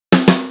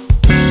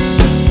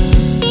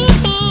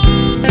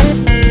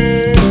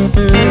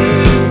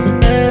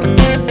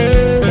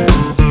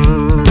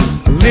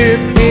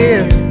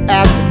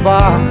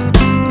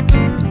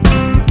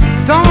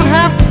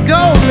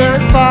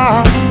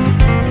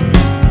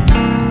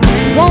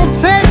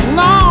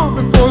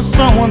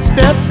one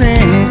steps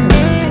in.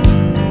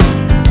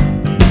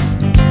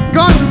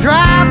 Gonna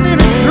drive me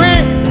to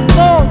drink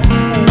before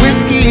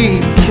whiskey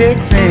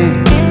kicks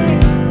in.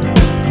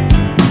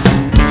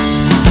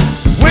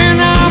 When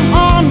I'm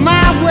on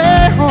my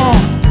way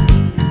home,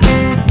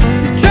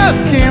 you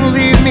just can't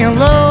leave me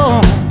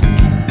alone.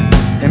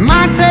 It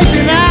might take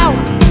an hour,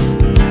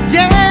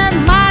 yeah, it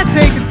might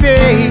take a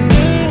day.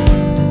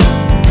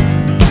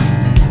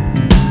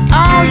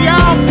 All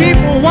y'all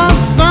people want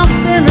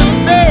something to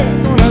say,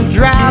 gonna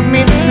drive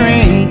me to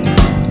drink.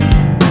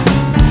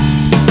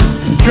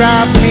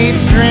 Drive me to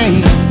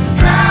drink.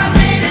 Drive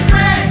me to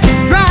drink.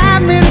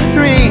 Drive me to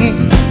drink.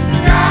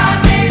 Drive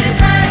me to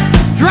drink.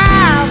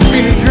 Drive me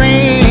to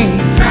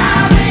drink.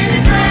 Drive me to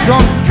drink.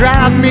 Gonna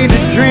drive me to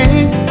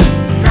drink.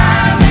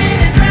 Drive me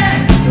to drink.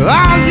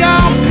 All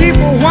y'all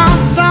people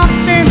want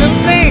something to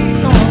think,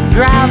 gonna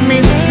drive me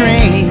to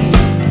drink.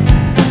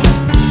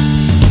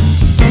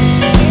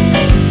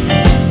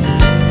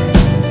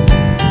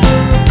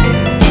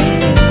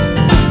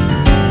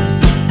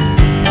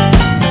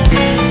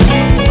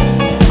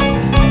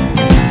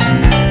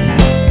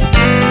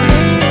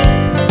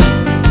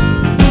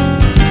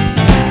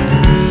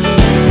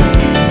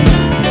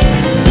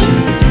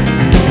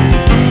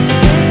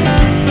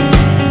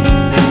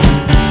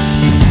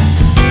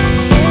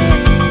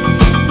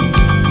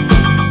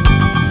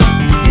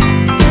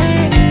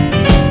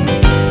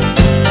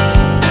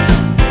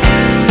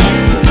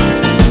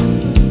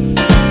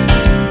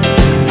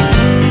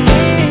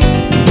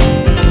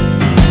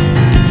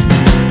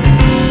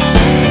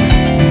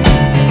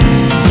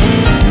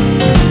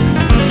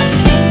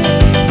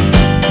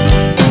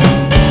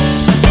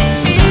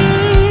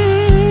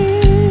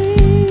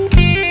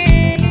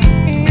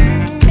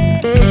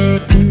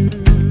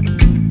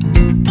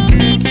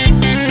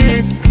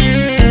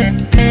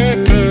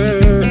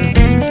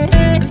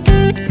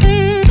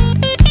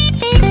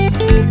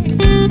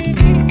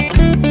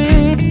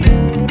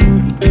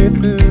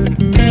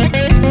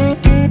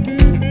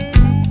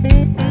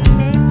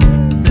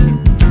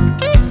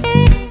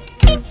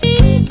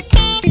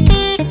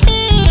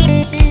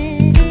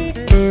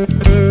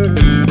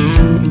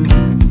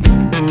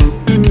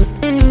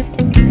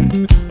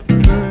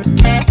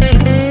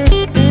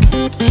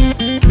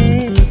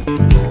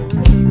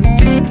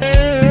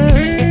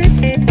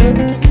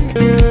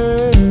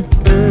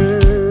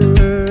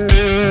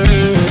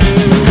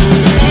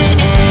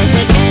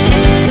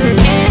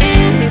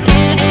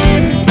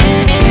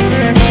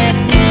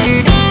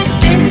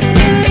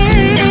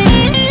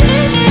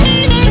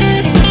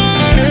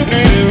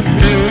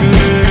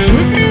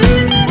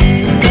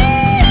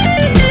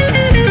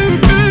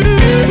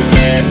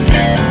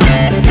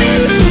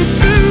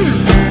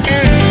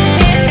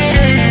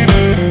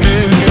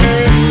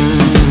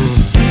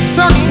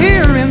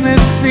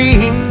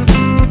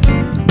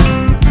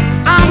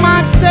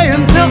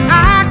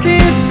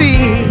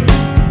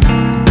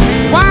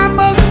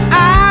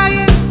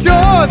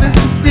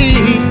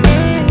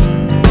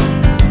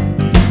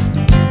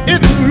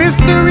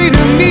 Mystery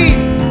to me,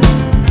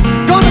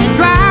 gonna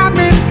drive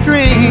me to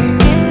drink.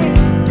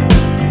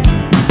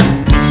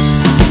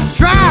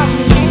 Drive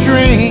me to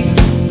drink.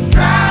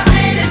 Drive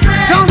me to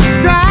drink. Gonna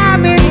drive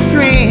me to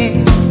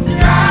drink.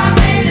 Drive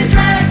me to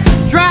drink.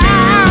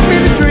 Drive me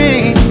to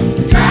drink.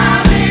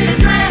 Drive me to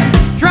drink.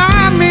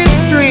 Drive me to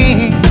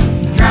drink.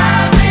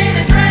 Drive me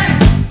to drink.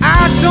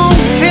 I don't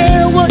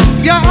care what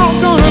y'all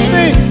gonna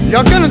think.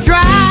 Y'all gonna drive